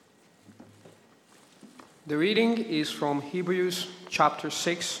The reading is from Hebrews chapter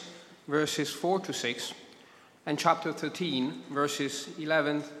 6, verses 4 to 6, and chapter 13, verses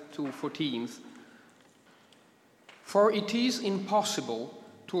 11 to 14. For it is impossible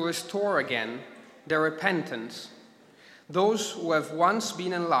to restore again their repentance those who have once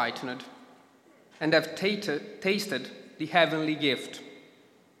been enlightened and have tasted the heavenly gift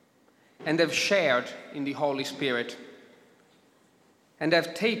and have shared in the Holy Spirit and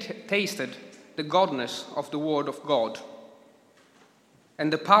have tasted the godness of the Word of God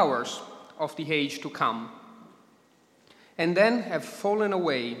and the powers of the age to come, and then have fallen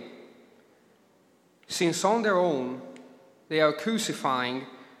away, since on their own they are crucifying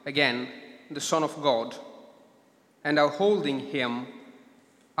again the Son of God and are holding him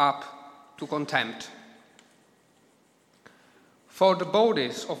up to contempt. For the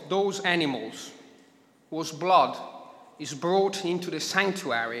bodies of those animals whose blood is brought into the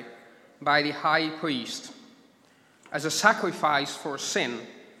sanctuary by the high priest as a sacrifice for sin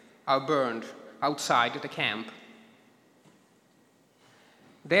are burned outside the camp.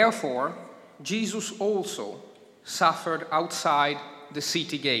 Therefore, Jesus also suffered outside the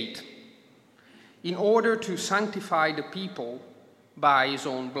city gate in order to sanctify the people by his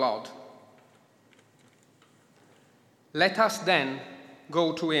own blood. Let us then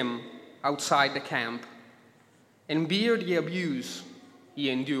go to him outside the camp and bear the abuse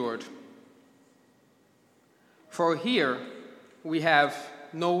he endured. For here we have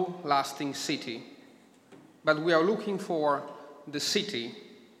no lasting city, but we are looking for the city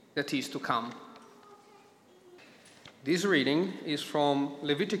that is to come. This reading is from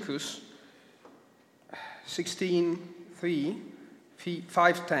Leviticus 16:3,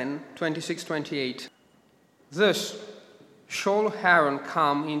 5:10, 26:28. Thus shall Aaron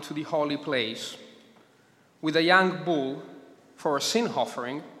come into the holy place with a young bull for a sin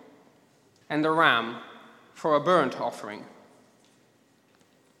offering and a ram for a burnt offering.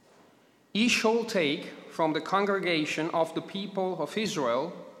 He shall take from the congregation of the people of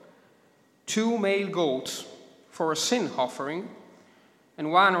Israel 2 male goats for a sin offering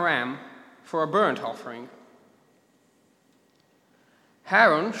and 1 ram for a burnt offering.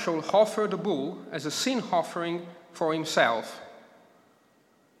 Aaron shall offer the bull as a sin offering for himself,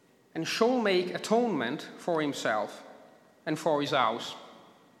 and shall make atonement for himself and for his house.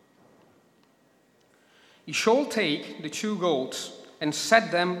 He shall take the 2 goats and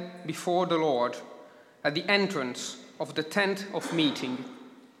set them before the Lord at the entrance of the tent of meeting.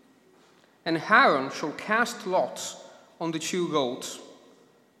 And Aaron shall cast lots on the 2 goats,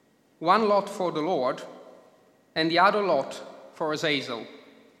 1 lot for the Lord, and the other lot for Azazel.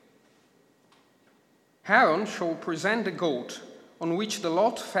 Aaron shall present the goat on which the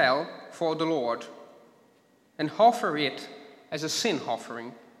lot fell for the Lord, and offer it as a sin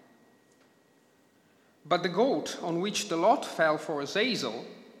offering. But the goat on which the lot fell for Azazel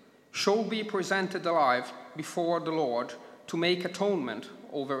shall be presented alive before the Lord to make atonement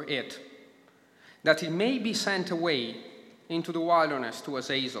over it, that it may be sent away into the wilderness to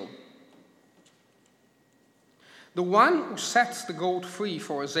Azazel. The one who sets the goat free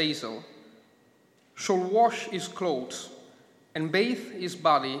for Azazel shall wash his clothes and bathe his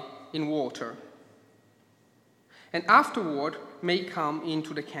body in water, and afterward may come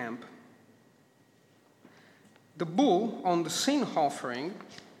into the camp. The bull on the sin offering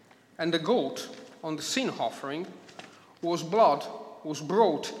and the goat on the sin offering whose blood was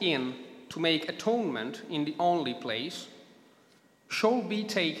brought in to make atonement in the only place shall be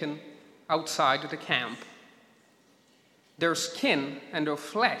taken outside the camp. Their skin and their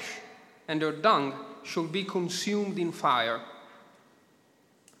flesh and their dung shall be consumed in fire.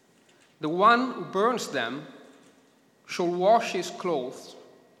 The one who burns them shall wash his clothes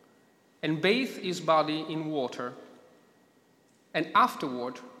and bathe his body in water, and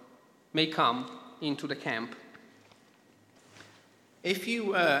afterward may come into the camp. If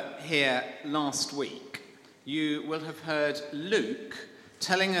you were here last week, you will have heard Luke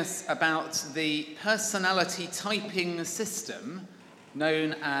telling us about the personality typing system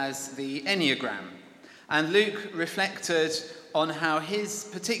known as the Enneagram. And Luke reflected on how his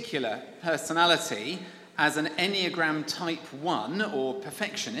particular personality as an Enneagram Type 1, or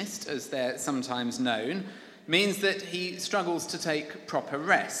perfectionist, as they're sometimes known, means that he struggles to take proper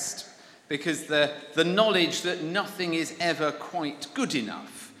rest, because the knowledge that nothing is ever quite good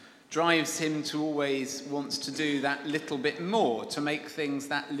enough drives him to always want to do that little bit more, to make things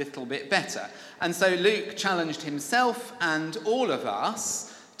that little bit better. And so Luke challenged himself and all of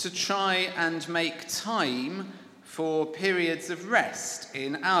us to try and make time for periods of rest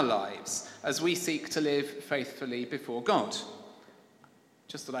in our lives as we seek to live faithfully before God.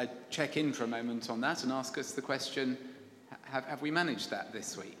 just thought I'd check in for a moment on that and ask us the question, have we managed that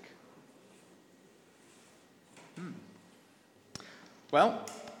this week? Well,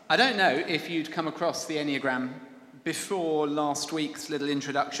 I don't know if you'd come across the Enneagram before last week's little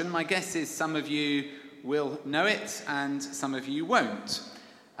introduction. My guess is some of you will know it and some of you won't.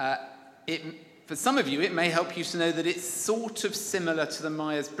 For some of you, it may help you to know that it's sort of similar to the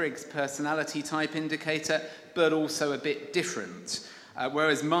Myers-Briggs personality type indicator, but also a bit different.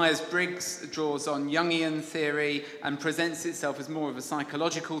 Whereas Myers-Briggs draws on Jungian theory and presents itself as more of a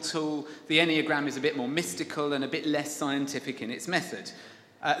psychological tool, the Enneagram is a bit more mystical and a bit less scientific in its method.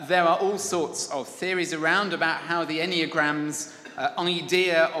 There are all sorts of theories around about how the Enneagram's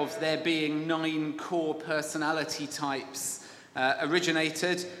idea of there being 9 core personality types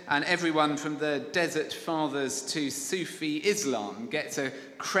originated, and everyone from the Desert Fathers to Sufi Islam gets a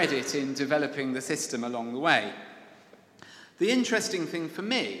credit in developing the system along the way. The interesting thing for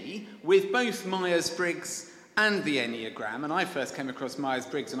me, with both Myers-Briggs and the Enneagram, and I first came across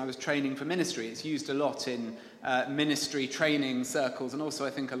Myers-Briggs when I was training for ministry. It's used a lot in ministry training circles and also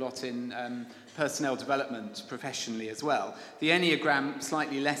I think a lot in personnel development professionally as well. The Enneagram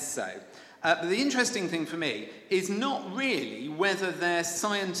slightly less so. But the interesting thing for me is not really whether their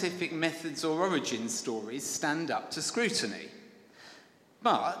scientific methods or origin stories stand up to scrutiny.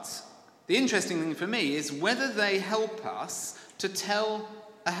 But the interesting thing for me is whether they help us to tell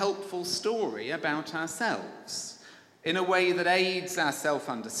a helpful story about ourselves in a way that aids our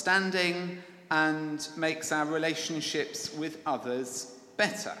self-understanding and makes our relationships with others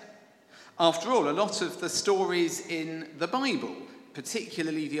better. After all, a lot of the stories in the Bible,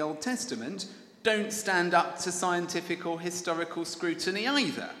 particularly the Old Testament, don't stand up to scientific or historical scrutiny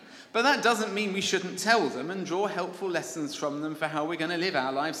either. But that doesn't mean we shouldn't tell them and draw helpful lessons from them for how we're going to live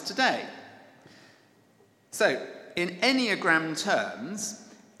our lives today. So, in Enneagram terms,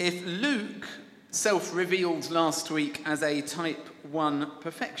 if Luke self-revealed last week as a type 1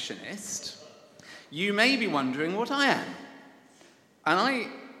 perfectionist, you may be wondering what I am. And I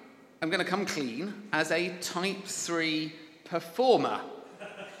am going to come clean as a type 3 performer.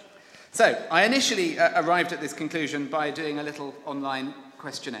 So, I initially arrived at this conclusion by doing a little online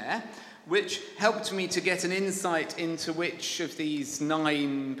questionnaire, which helped me to get an insight into which of these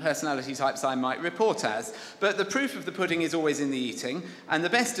 9 personality types I might report as. But the proof of the pudding is always in the eating, and the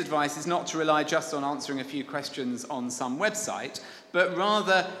best advice is not to rely just on answering a few questions on some website, but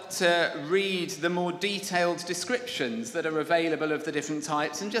rather to read the more detailed descriptions that are available of the different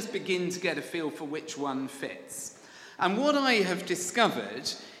types and just begin to get a feel for which one fits. And what I have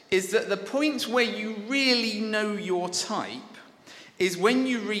discovered is that the point where you really know your type is when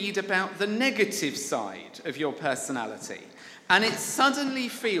you read about the negative side of your personality. And it suddenly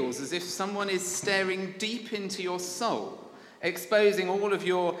feels as if someone is staring deep into your soul, exposing all of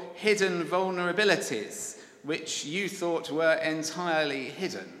your hidden vulnerabilities, which you thought were entirely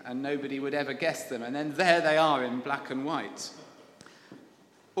hidden and nobody would ever guess them. And then there they are in black and white.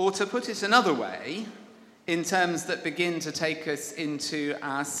 Or to put it another way, in terms that begin to take us into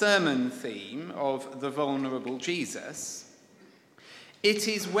our sermon theme of the vulnerable Jesus, it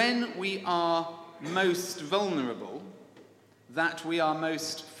is when we are most vulnerable that we are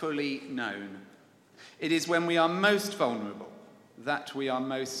most fully known. It is when we are most vulnerable that we are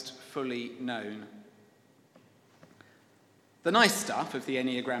most fully known. The nice stuff of the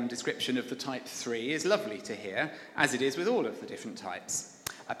Enneagram description of the type 3 is lovely to hear, as it is with all of the different types.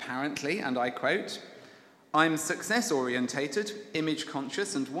 Apparently, and I quote, "I'm success-orientated,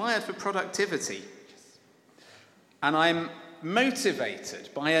 image-conscious, and wired for productivity. And I'm motivated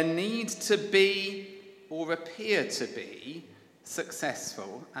by a need to be, or appear to be,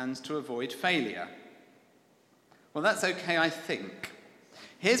 successful and to avoid failure." Well, that's okay, I think.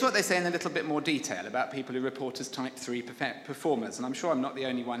 Here's what they say in a little bit more detail about people who report as type 3 performers, and I'm sure I'm not the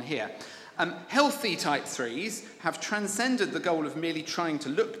only one here. Healthy type 3s have transcended the goal of merely trying to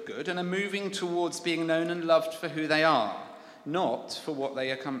look good and are moving towards being known and loved for who they are, not for what they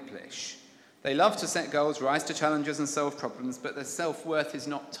accomplish. They love to set goals, rise to challenges and solve problems, but their self-worth is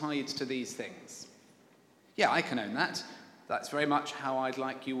not tied to these things. Yeah, I can own that. That's very much how I'd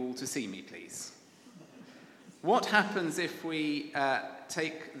like you all to see me, please. What happens if we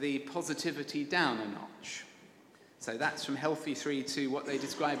take the positivity down a notch? So that's from healthy 3 to what they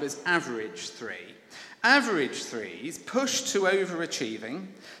describe as average 3. Average 3s push to overachieving,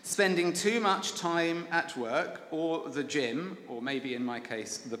 spending too much time at work or the gym, or maybe in my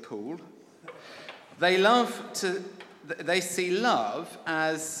case, the pool. They see love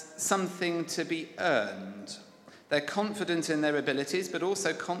as something to be earned. They're confident in their abilities, but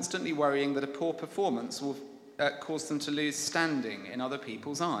also constantly worrying that a poor performance will cause them to lose standing in other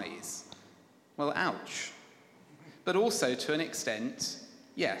people's eyes? Well, ouch. But also, to an extent,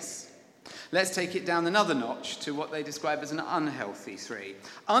 yes. Let's take it down another notch to what they describe as an unhealthy three.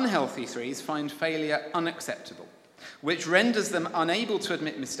 Unhealthy threes find failure unacceptable, which renders them unable to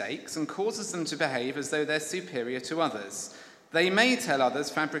admit mistakes and causes them to behave as though they're superior to others. They may tell others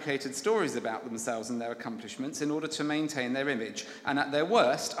fabricated stories about themselves and their accomplishments in order to maintain their image, and at their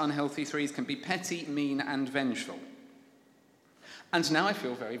worst, unhealthy threes can be petty, mean, and vengeful. And now I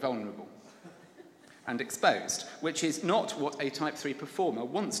feel very vulnerable and exposed, which is not what a Type 3 performer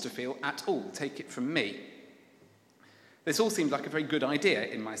wants to feel at all, take it from me. This all seemed like a very good idea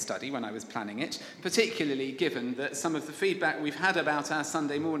in my study when I was planning it, particularly given that some of the feedback we've had about our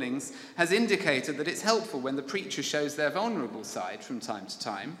Sunday mornings has indicated that it's helpful when the preacher shows their vulnerable side from time to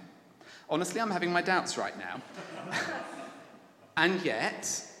time. Honestly, I'm having my doubts right now. And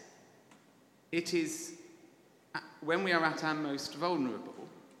yet, it is when we are at our most vulnerable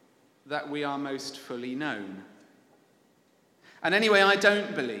that we are most fully known. And anyway, I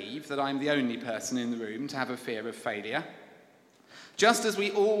don't believe that I'm the only person in the room to have a fear of failure. Just as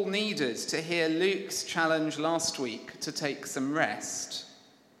we all needed to hear Luke's challenge last week to take some rest,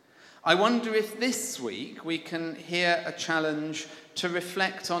 I wonder if this week we can hear a challenge to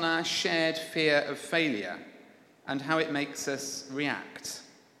reflect on our shared fear of failure and how it makes us react.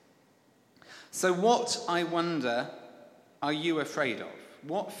 So what, I wonder, are you afraid of?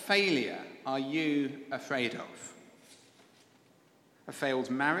 What failure are you afraid of? A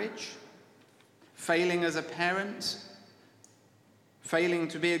failed marriage? Failing as a parent? Failing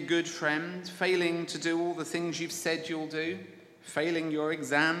to be a good friend? Failing to do all the things you've said you'll do? Failing your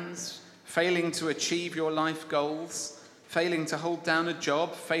exams? Failing to achieve your life goals? Failing to hold down a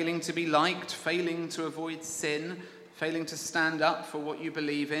job? Failing to be liked? Failing to avoid sin? Failing to stand up for what you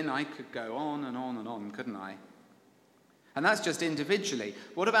believe in? I could go on and on and on, couldn't I? And that's just individually.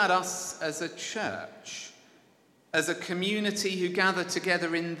 What about us as a church? As a community who gather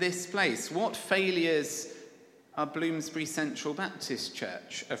together in this place? What failures are Bloomsbury Central Baptist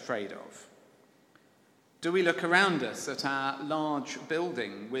Church afraid of? Do we look around us at our large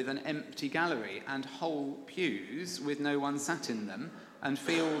building with an empty gallery and whole pews with no one sat in them and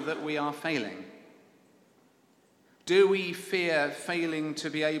feel that we are failing? Do we fear failing to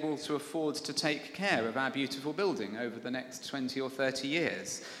be able to afford to take care of our beautiful building over the next 20 or 30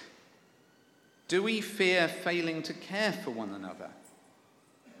 years? Do we fear failing to care for one another?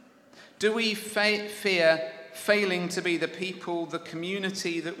 Do we fear failing to be the people, the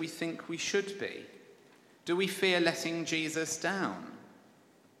community that we think we should be? Do we fear letting Jesus down?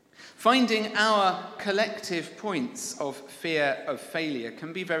 Finding our collective points of fear of failure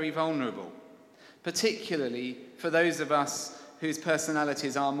can be very vulnerable, particularly for those of us whose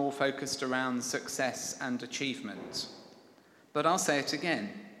personalities are more focused around success and achievement. But I'll say it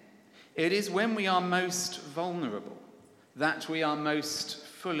again. It is when we are most vulnerable that we are most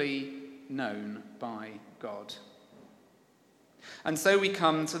fully known by God. And so we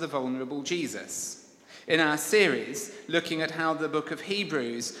come to the vulnerable Jesus. In our series, looking at how the book of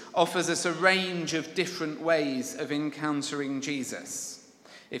Hebrews offers us a range of different ways of encountering Jesus.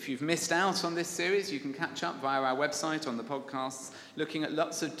 If you've missed out on this series, you can catch up via our website on the podcasts, looking at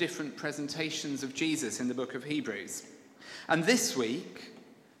lots of different presentations of Jesus in the book of Hebrews. And this week,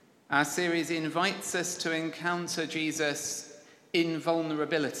 our series invites us to encounter Jesus in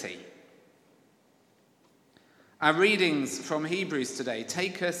vulnerability. Our readings from Hebrews today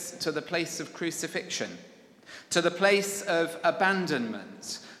take us to the place of crucifixion, to the place of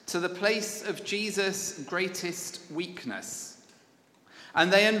abandonment, to the place of Jesus' greatest weakness.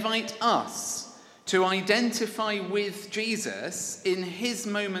 And they invite us to identify with Jesus in his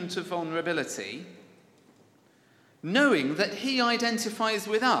moment of vulnerability, knowing that he identifies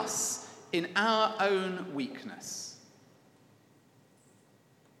with us in our own weakness.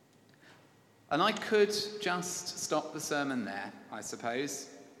 And I could just stop the sermon there, I suppose.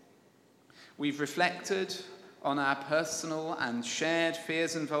 We've reflected on our personal and shared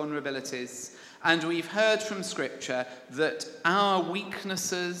fears and vulnerabilities, and we've heard from Scripture that our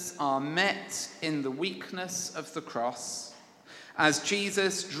weaknesses are met in the weakness of the cross, as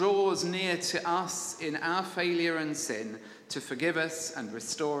Jesus draws near to us in our failure and sin to forgive us and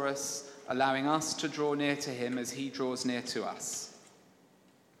restore us, allowing us to draw near to him as he draws near to us.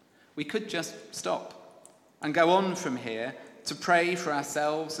 We could just stop and go on from here to pray for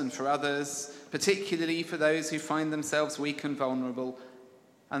ourselves and for others, particularly for those who find themselves weak and vulnerable,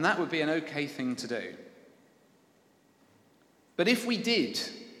 and that would be an okay thing to do. But if we did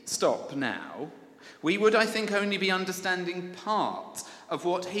stop now we would, I think, only be understanding part of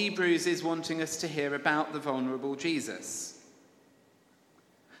what Hebrews is wanting us to hear about the vulnerable Jesus.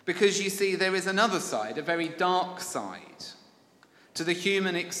 Because you see, there is another side, a very dark side, to the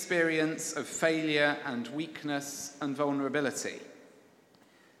human experience of failure and weakness and vulnerability.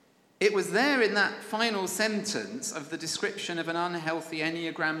 It was there in that final sentence of the description of an unhealthy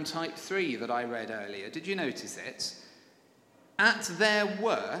Enneagram Type 3 that I read earlier. Did you notice it? At their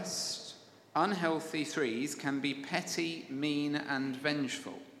worst, unhealthy threes can be petty, mean, and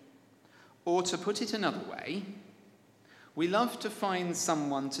vengeful. Or to put it another way, we love to find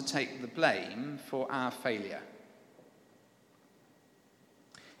someone to take the blame for our failure.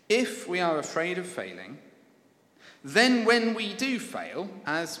 If we are afraid of failing, then when we do fail,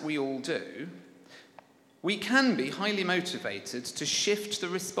 as we all do, we can be highly motivated to shift the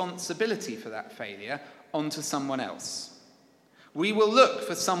responsibility for that failure onto someone else. We will look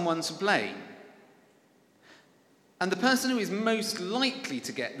for someone to blame. And the person who is most likely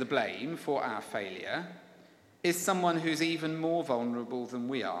to get the blame for our failure is someone who's even more vulnerable than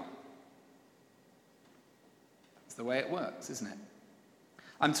we are. That's the way it works, isn't it?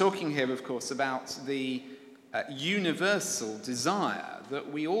 I'm talking here, of course, about the universal desire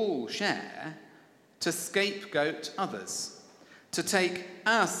that we all share to scapegoat others, to take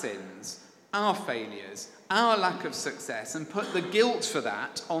our sins, our failures, our lack of success, and put the guilt for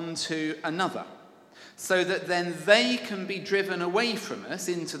that onto another, so that then they can be driven away from us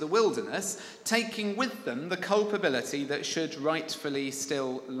into the wilderness, taking with them the culpability that should rightfully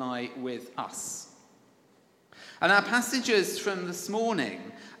still lie with us. And our passages from this morning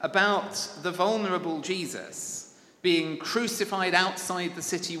about the vulnerable Jesus being crucified outside the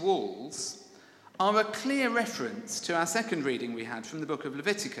city walls are a clear reference to our second reading we had from the book of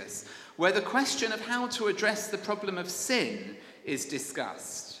Leviticus, where the question of how to address the problem of sin is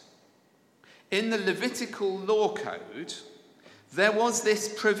discussed. In the Levitical law code, there was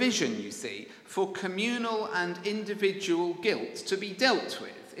this provision, you see, for communal and individual guilt to be dealt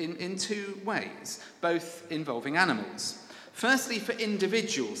with in two ways, both involving animals. Firstly, for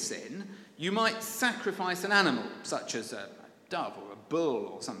individual sin, you might sacrifice an animal, such as a dove or a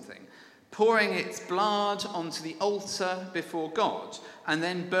bull or something, pouring its blood onto the altar before God, and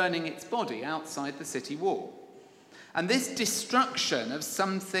then burning its body outside the city wall. And this destruction of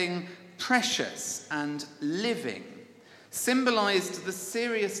something precious and living symbolized the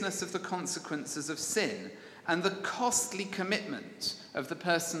seriousness of the consequences of sin and the costly commitment of the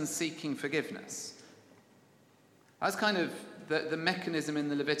person seeking forgiveness. That's kind of the mechanism in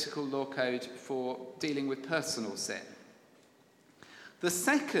the Levitical law code for dealing with personal sin. The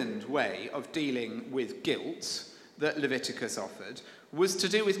second way of dealing with guilt that Leviticus offered was to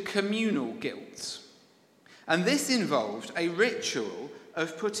do with communal guilt. And this involved a ritual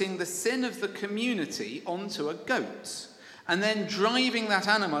of putting the sin of the community onto a goat and then driving that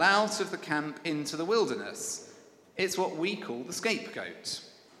animal out of the camp into the wilderness. It's what we call the scapegoat.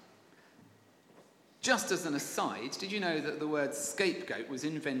 Just as an aside, did you know that the word scapegoat was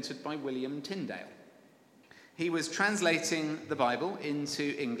invented by William Tyndale? He was translating the Bible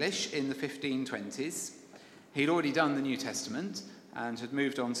into English in the 1520s. He'd already done the New Testament and had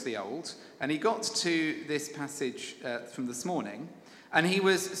moved on to the Old. And he got to this passage from this morning, and he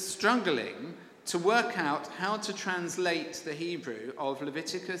was struggling to work out how to translate the Hebrew of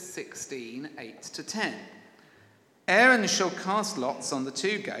Leviticus 16, 8-10. Aaron shall cast lots on the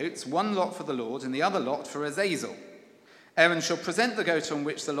two goats, one lot for the Lord and the other lot for Azazel. Aaron shall present the goat on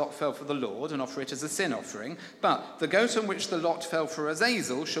which the lot fell for the Lord and offer it as a sin offering, but the goat on which the lot fell for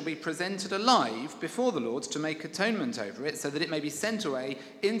Azazel shall be presented alive before the Lord to make atonement over it, so that it may be sent away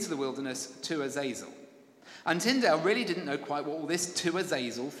into the wilderness to Azazel. And Tyndale really didn't know quite what all this to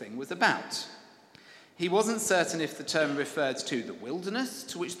Azazel thing was about. He wasn't certain if the term referred to the wilderness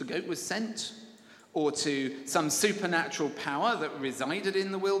to which the goat was sent, or to some supernatural power that resided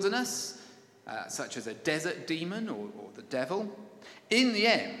in the wilderness, such as a desert demon or the devil. In the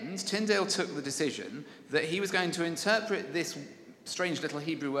end, Tyndale took the decision that he was going to interpret this strange little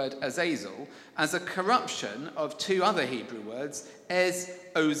Hebrew word Azazel as a corruption of two other Hebrew words, Ez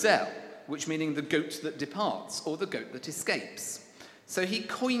Ozel, which meaning the goat that departs or the goat that escapes. So he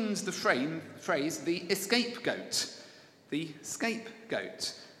coined the phrase the scapegoat,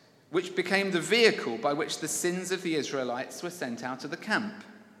 which became the vehicle by which the sins of the Israelites were sent out of the camp.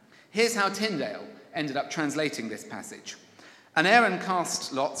 Here's how Tyndale ended up translating this passage. And Aaron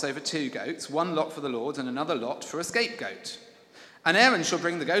cast lots over two goats, one lot for the Lord and another lot for a scapegoat. And Aaron shall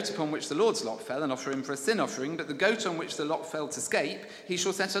bring the goat upon which the Lord's lot fell and offer him for a sin offering, but the goat on which the lot fell to escape he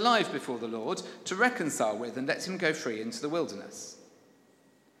shall set alive before the Lord to reconcile with, and let him go free into the wilderness.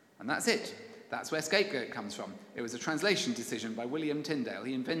 And that's it. That's where scapegoat comes from. It was a translation decision by William Tyndale.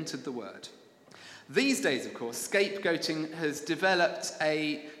 He invented the word. These days, of course, scapegoating has developed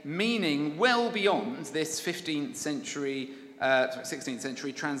a meaning well beyond this 16th century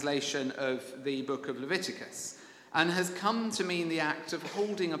translation of the book of Leviticus, and has come to mean the act of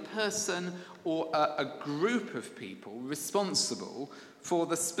holding a person or a group of people responsible for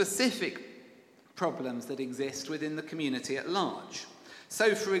the specific problems that exist within the community at large.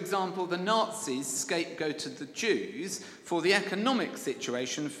 So, for example, the Nazis scapegoated the Jews for the economic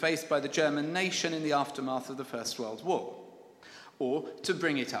situation faced by the German nation in the aftermath of the First World War. Or, to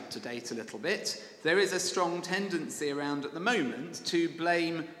bring it up to date a little bit, there is a strong tendency around at the moment to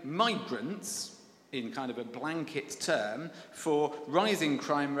blame migrants, in kind of a blanket term, for rising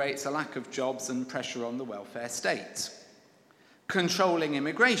crime rates, a lack of jobs, and pressure on the welfare state. Controlling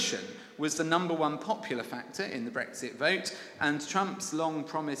immigration was the number one popular factor in the Brexit vote, and Trump's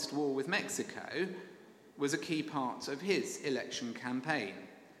long-promised war with Mexico was a key part of his election campaign.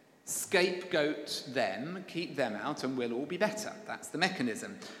 Scapegoat them, keep them out, and we'll all be better. That's the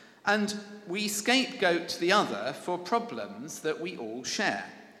mechanism. And we scapegoat the other for problems that we all share.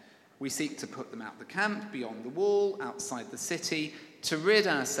 We seek to put them out the camp, beyond the wall, outside the city, to rid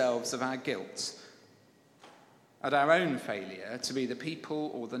ourselves of our guilt at our own failure to be the people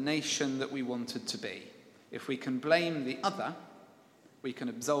or the nation that we wanted to be. If we can blame the other, we can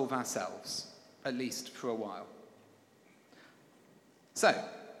absolve ourselves, at least for a while. So,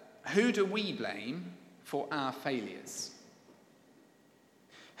 who do we blame for our failures?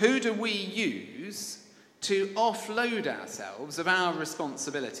 Who do we use to offload ourselves of our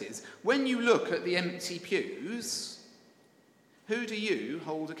responsibilities? When you look at the empty pews, who do you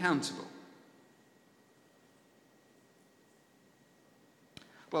hold accountable?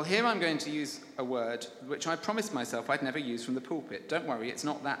 Well, here I'm going to use a word which I promised myself I'd never use from the pulpit. Don't worry, it's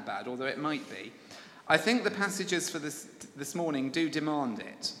not that bad, although it might be. I think the passages for this morning do demand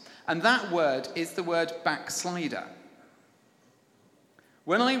it. And that word is the word backslider.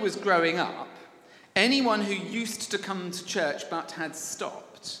 When I was growing up, anyone who used to come to church but had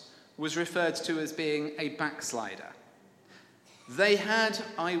stopped was referred to as being a backslider. They had,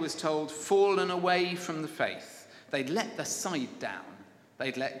 I was told, fallen away from the faith. They'd let the side down.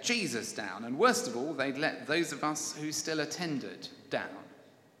 They'd let Jesus down, and worst of all, they'd let those of us who still attended down.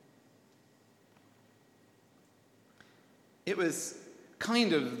 It was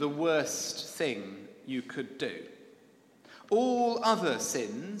kind of the worst thing you could do. All other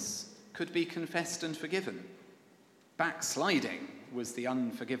sins could be confessed and forgiven. Backsliding was the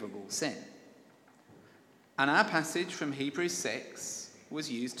unforgivable sin. And our passage from Hebrews 6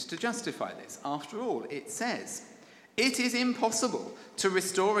 was used to justify this. After all, it says, "It is impossible to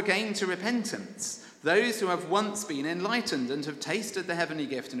restore again to repentance those who have once been enlightened and have tasted the heavenly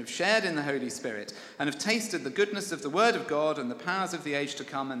gift and have shared in the Holy Spirit and have tasted the goodness of the Word of God and the powers of the age to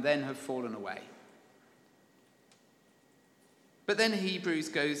come and then have fallen away." But then Hebrews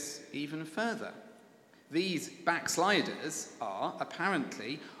goes even further. These backsliders are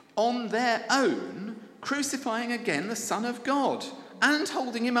apparently on their own crucifying again the Son of God and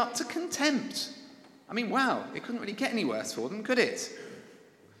holding him up to contempt. I mean, wow, it couldn't really get any worse for them, could it?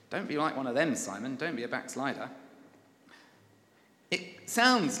 Don't be like one of them, Simon. Don't be a backslider. It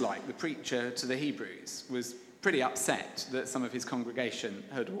sounds like the preacher to the Hebrews was pretty upset that some of his congregation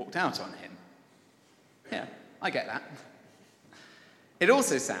had walked out on him. Yeah, I get that. It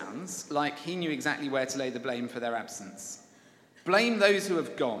also sounds like he knew exactly where to lay the blame for their absence. Blame those who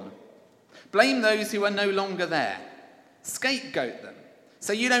have gone. Blame those who are no longer there. Scapegoat them.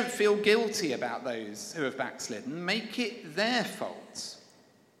 So you don't feel guilty about those who have backslidden. Make it their fault.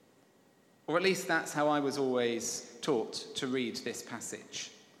 Or at least that's how I was always taught to read this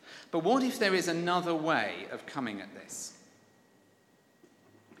passage. But what if there is another way of coming at this?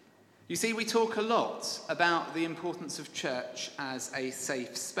 You see, we talk a lot about the importance of church as a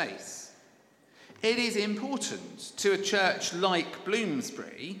safe space. It is important to a church like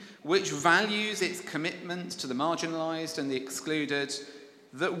Bloomsbury, which values its commitment to the marginalised and the excluded,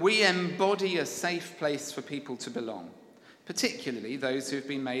 that we embody a safe place for people to belong, particularly those who've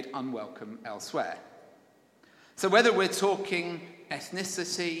been made unwelcome elsewhere. So whether we're talking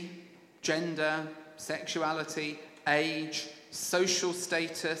ethnicity, gender, sexuality, age, social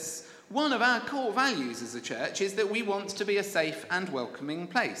status, one of our core values as a church is that we want to be a safe and welcoming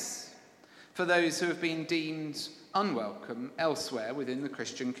place for those who have been deemed unwelcome elsewhere within the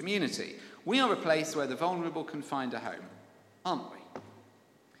Christian community. We are a place where the vulnerable can find a home, aren't we?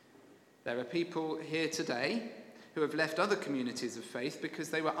 There are people here today who have left other communities of faith because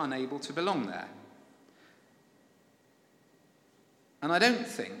they were unable to belong there. And I don't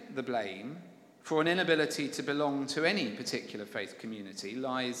think the blame for an inability to belong to any particular faith community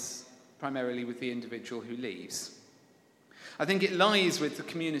lies primarily with the individual who leaves. I think it lies with the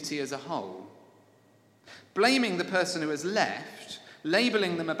community as a whole. Blaming the person who has left,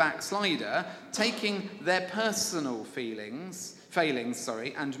 labelling them a backslider, taking their personal failings,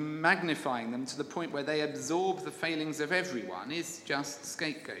 and magnifying them to the point where they absorb the failings of everyone is just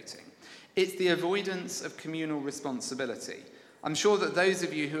scapegoating. It's the avoidance of communal responsibility. I'm sure that those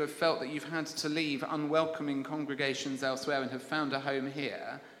of you who have felt that you've had to leave unwelcoming congregations elsewhere and have found a home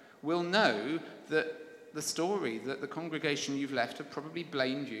here will know that the story that the congregation you've left have probably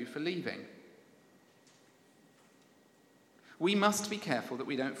blamed you for leaving. We must be careful that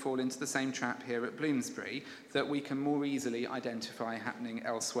we don't fall into the same trap here at Bloomsbury that we can more easily identify happening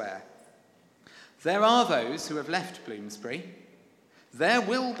elsewhere. There are those who have left Bloomsbury. There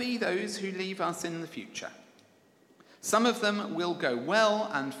will be those who leave us in the future. Some of them will go well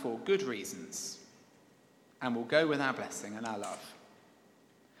and for good reasons, and will go with our blessing and our love.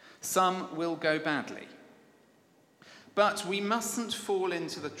 Some will go badly. But we mustn't fall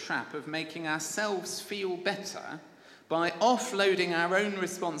into the trap of making ourselves feel better by offloading our own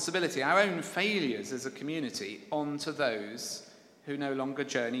responsibility, our own failures as a community, onto those who no longer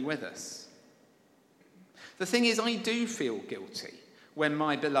journey with us. The thing is, I do feel guilty when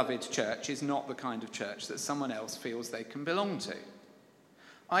my beloved church is not the kind of church that someone else feels they can belong to.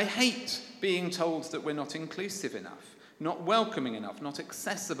 I hate being told that we're not inclusive enough, not welcoming enough, not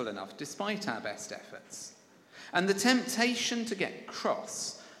accessible enough, despite our best efforts. And the temptation to get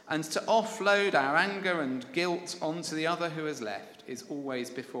cross and to offload our anger and guilt onto the other who has left is always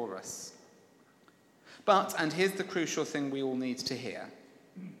before us. But, and here's the crucial thing we all need to hear,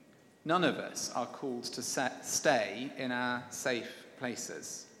 none of us are called to stay in our safe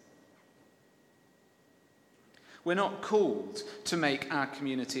places. We're not called to make our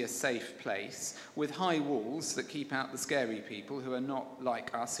community a safe place with high walls that keep out the scary people who are not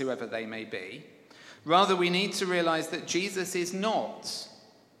like us, whoever they may be. Rather, we need to realise that Jesus is not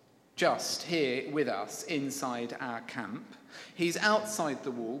just here with us inside our camp. He's outside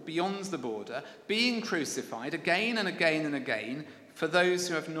the wall, beyond the border, being crucified again and again and again for those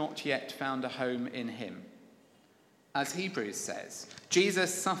who have not yet found a home in him. As Hebrews says,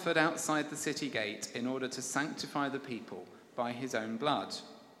 Jesus suffered outside the city gate in order to sanctify the people by his own blood.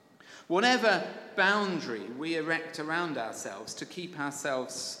 Whatever boundary we erect around ourselves to keep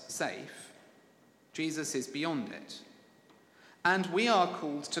ourselves safe, Jesus is beyond it. And we are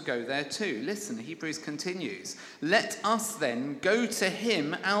called to go there too. Listen, Hebrews continues. Let us then go to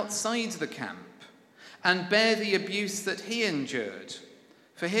him outside the camp and bear the abuse that he endured.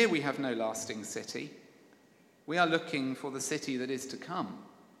 For here we have no lasting city. We are looking for the city that is to come.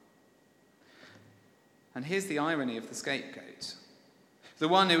 And here's the irony of the scapegoat, the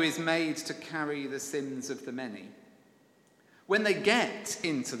one who is made to carry the sins of the many. When they get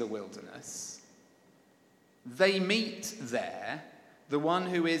into the wilderness, they meet there the one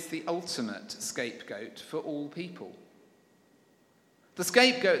who is the ultimate scapegoat for all people. The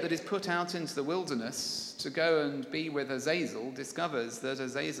scapegoat that is put out into the wilderness to go and be with Azazel discovers that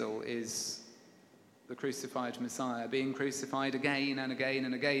Azazel is the crucified Messiah, being crucified again and again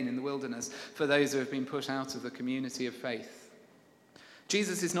and again in the wilderness for those who have been put out of the community of faith.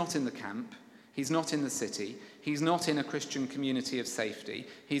 Jesus is not in the camp. He's not in the city. He's not in a Christian community of safety.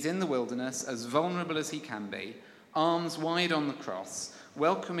 He's in the wilderness, as vulnerable as he can be, arms wide on the cross,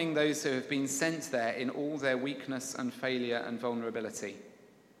 welcoming those who have been sent there in all their weakness and failure and vulnerability.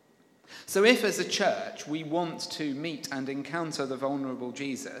 So if as a church we want to meet and encounter the vulnerable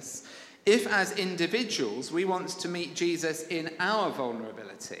Jesus, if as individuals we want to meet Jesus in our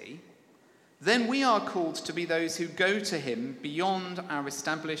vulnerability, then we are called to be those who go to him beyond our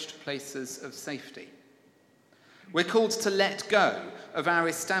established places of safety. We're called to let go of our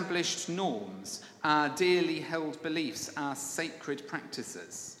established norms, our dearly held beliefs, our sacred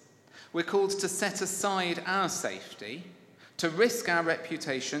practices. We're called to set aside our safety, to risk our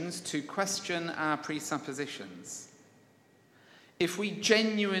reputations, to question our presuppositions. If we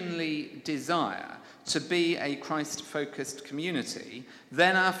genuinely desire to be a Christ-focused community,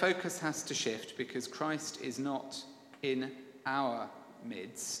 then our focus has to shift because Christ is not in our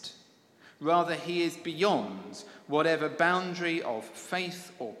midst. Rather, he is beyond whatever boundary of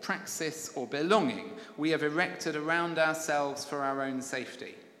faith or praxis or belonging we have erected around ourselves for our own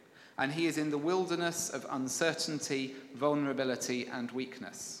safety. And he is in the wilderness of uncertainty, vulnerability, and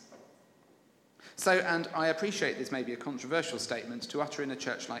weakness. So, and I appreciate this may be a controversial statement to utter in a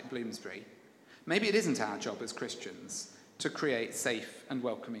church like Bloomsbury. Maybe it isn't our job as Christians to create safe and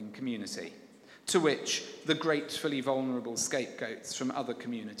welcoming community. to which the gratefully vulnerable scapegoats from other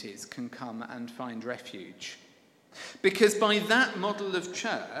communities can come and find refuge. Because by that model of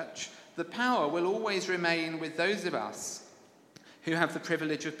church, the power will always remain with those of us who have the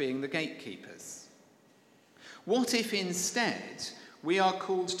privilege of being the gatekeepers. What if instead we are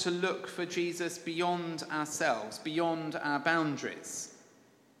called to look for Jesus beyond ourselves, beyond our boundaries,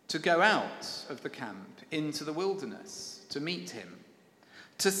 to go out of the camp into the wilderness, to meet him,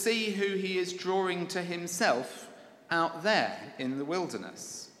 to see who he is drawing to himself out there in the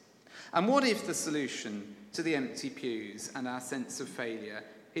wilderness? And what if the solution to the empty pews and our sense of failure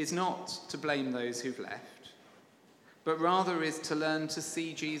is not to blame those who've left, but rather is to learn to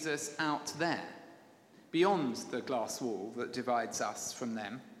see Jesus out there, beyond the glass wall that divides us from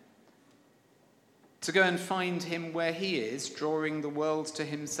them, to go and find him where he is, drawing the world to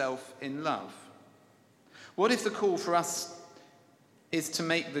himself in love? What if the call for us is to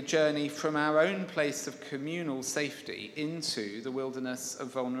make the journey from our own place of communal safety into the wilderness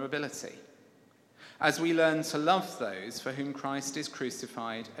of vulnerability, as we learn to love those for whom Christ is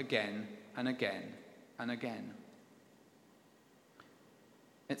crucified again and again and again?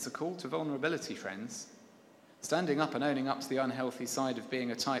 It's a call to vulnerability, friends. Standing up and owning up to the unhealthy side of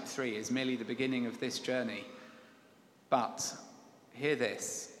being a type 3 is merely the beginning of this journey. But hear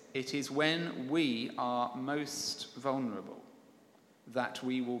this, it is when we are most vulnerable that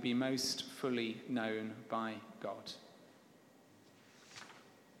we will be most fully known by God.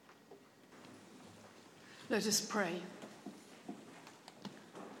 Let us pray.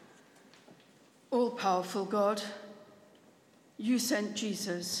 All-powerful God, you sent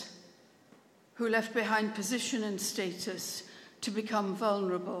Jesus, who left behind position and status to become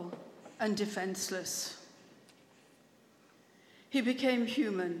vulnerable and defenseless. He became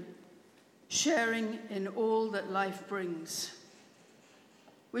human, sharing in all that life brings,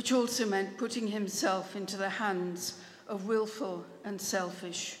 which also meant putting himself into the hands of willful and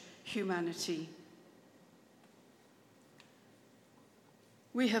selfish humanity.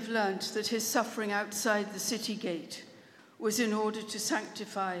 We have learnt that his suffering outside the city gate was in order to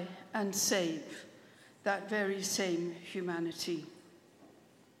sanctify and save that very same humanity.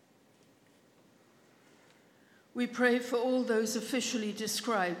 We pray for all those officially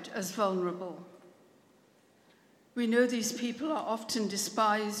described as vulnerable. We know these people are often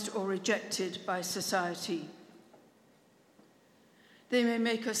despised or rejected by society. They may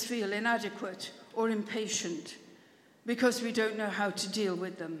make us feel inadequate or impatient because we don't know how to deal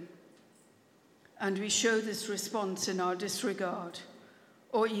with them. And we show this response in our disregard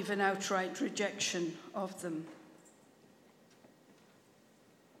or even outright rejection of them.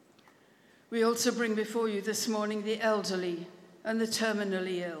 We also bring before you this morning the elderly and the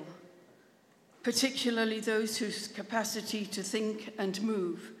terminally ill, particularly those whose capacity to think and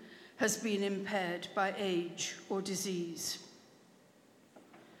move has been impaired by age or disease.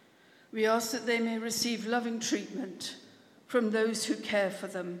 We ask that they may receive loving treatment from those who care for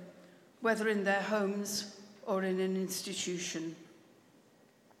them, whether in their homes or in an institution.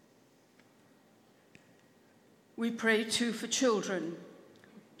 We pray too for children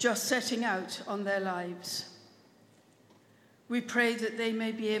just setting out on their lives. We pray that they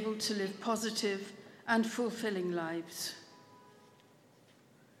may be able to live positive and fulfilling lives.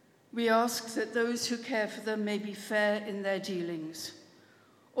 We ask that those who care for them may be fair in their dealings,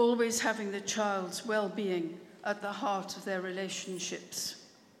 always having the child's well-being at the heart of their relationships.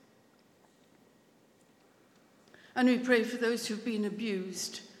 And we pray for those who've been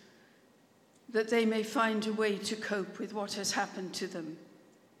abused, that they may find a way to cope with what has happened to them.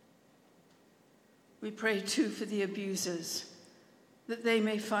 We pray too for the abusers, that they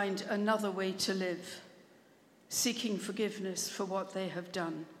may find another way to live, seeking forgiveness for what they have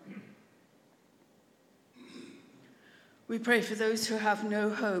done. We pray for those who have no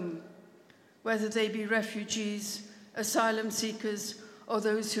home, whether they be refugees, asylum seekers, or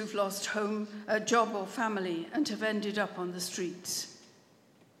those who've lost home, a job or family and have ended up on the streets.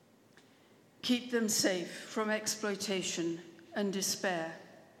 Keep them safe from exploitation and despair.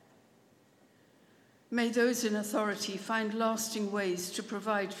 May those in authority find lasting ways to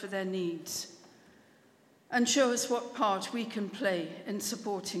provide for their needs and show us what part we can play in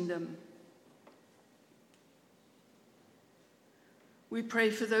supporting them. We pray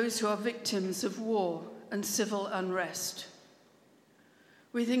for those who are victims of war and civil unrest.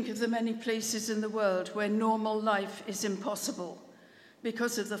 We think of the many places in the world where normal life is impossible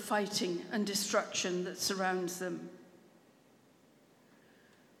because of the fighting and destruction that surrounds them.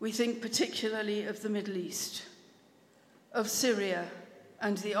 We think particularly of the Middle East, of Syria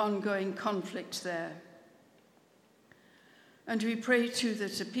and the ongoing conflict there. And we pray too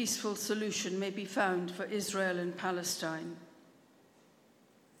that a peaceful solution may be found for Israel and Palestine.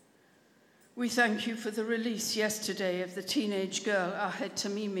 We thank you for the release yesterday of the teenage girl Ahed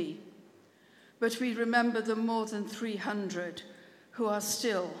Tamimi, but we remember the more than 300 who are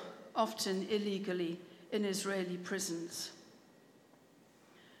still, often illegally, in Israeli prisons.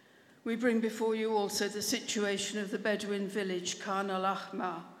 We bring before you also the situation of the Bedouin village Khan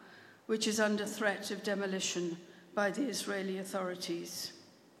al-Ahmar, which is under threat of demolition by the Israeli authorities.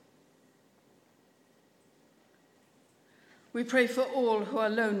 We pray for all who are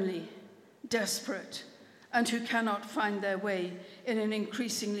lonely, desperate, and who cannot find their way in an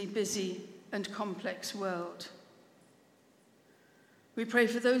increasingly busy and complex world. We pray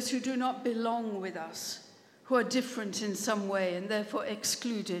for those who do not belong with us, who are different in some way and therefore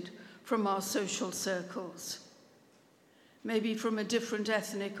excluded from our social circles. Maybe from a different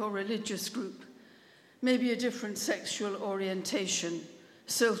ethnic or religious group, maybe a different sexual orientation,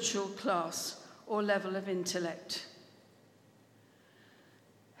 social class, or level of intellect.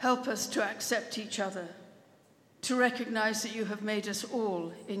 Help us to accept each other, to recognize that you have made us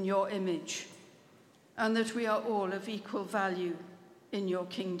all in your image, and that we are all of equal value in your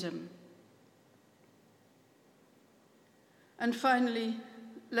kingdom. And finally,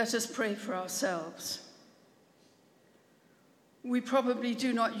 let us pray for ourselves. We probably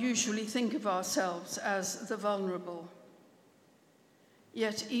do not usually think of ourselves as the vulnerable,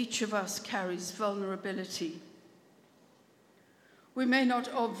 yet each of us carries vulnerability. We may not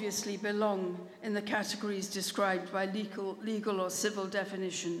obviously belong in the categories described by legal or civil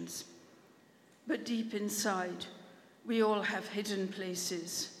definitions, but deep inside, we all have hidden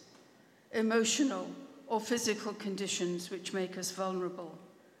places, emotional or physical conditions which make us vulnerable,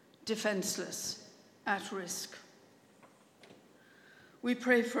 defenseless, at risk. We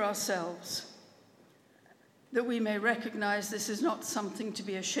pray for ourselves, that we may recognize this is not something to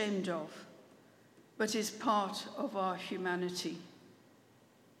be ashamed of, but is part of our humanity.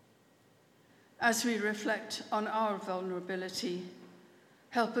 As we reflect on our vulnerability,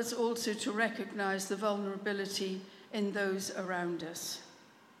 help us also to recognize the vulnerability in those around us.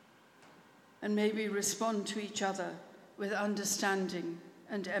 And may we respond to each other with understanding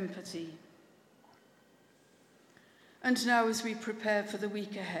and empathy. And now, as we prepare for the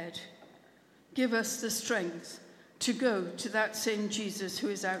week ahead, give us the strength to go to that same Jesus who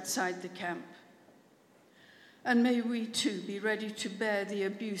is outside the camp. And may we too be ready to bear the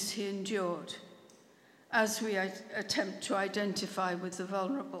abuse he endured as we attempt to identify with the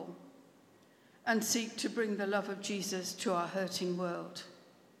vulnerable and seek to bring the love of Jesus to our hurting world.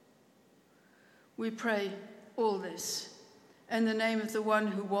 We pray all this in the name of the one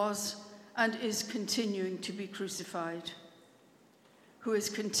who was and is continuing to be crucified, who is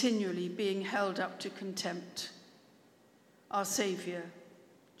continually being held up to contempt, our Saviour,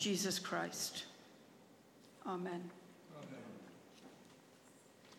 Jesus Christ. Amen.